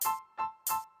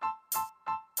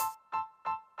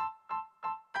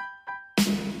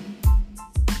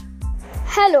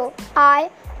Hello, I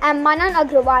am Manan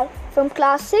Agrawal from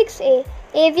Class 6A,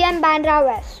 AVM Bandra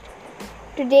West.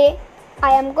 Today,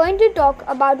 I am going to talk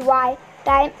about why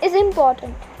time is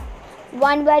important.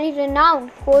 One very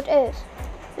renowned quote is,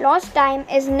 "Lost time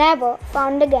is never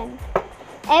found again."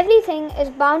 Everything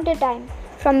is bound to time,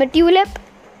 from a tulip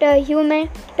to a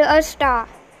human to a star.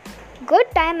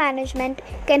 Good time management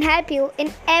can help you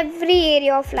in every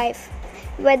area of life,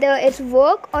 whether it's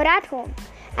work or at home,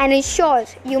 and ensures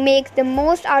you make the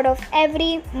most out of every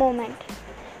moment.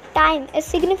 Time is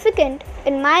significant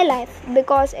in my life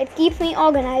because it keeps me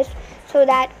organized so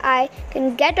that I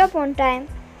can get up on time,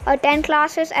 attend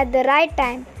classes at the right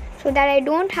time, so that I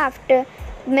don't have to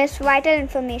miss vital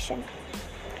information.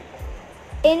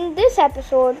 In this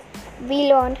episode, we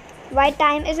learned why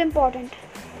time is important.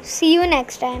 See you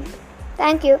next time.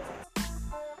 Thank you.